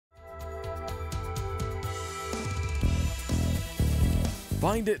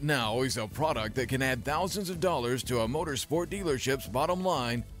Find It Now is a product that can add thousands of dollars to a motorsport dealership's bottom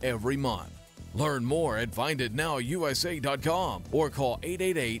line every month. Learn more at finditnowusa.com or call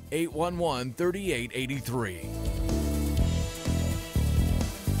 888-811-3883.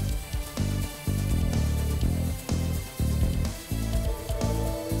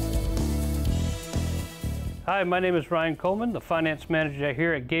 Hi, my name is Ryan Coleman, the finance manager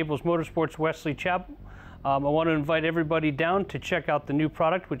here at Gables Motorsports, Wesley Chapel. I want to invite everybody down to check out the new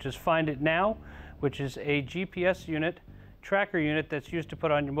product, which is Find It Now, which is a GPS unit, tracker unit that's used to put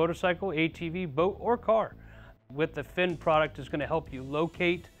on your motorcycle, ATV, boat, or car. With the Fin product, is going to help you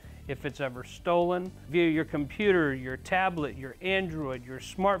locate if it's ever stolen. Via your computer, your tablet, your Android, your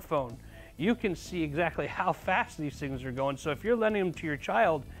smartphone, you can see exactly how fast these things are going. So if you're lending them to your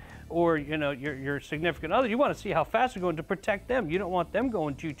child, or your significant other, you want to see how fast they're going to protect them. You don't want them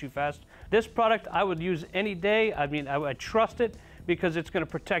going too fast. This product I would use any day. I mean, I trust it because it's going to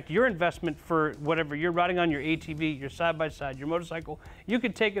protect your investment for whatever you're riding on, your ATV, your side-by-side, your motorcycle. You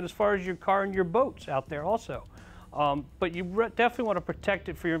can take it as far as your car and your boats out there also. But you definitely want to protect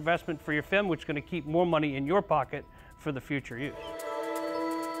it for your investment for your family, which is going to keep more money in your pocket for the future use.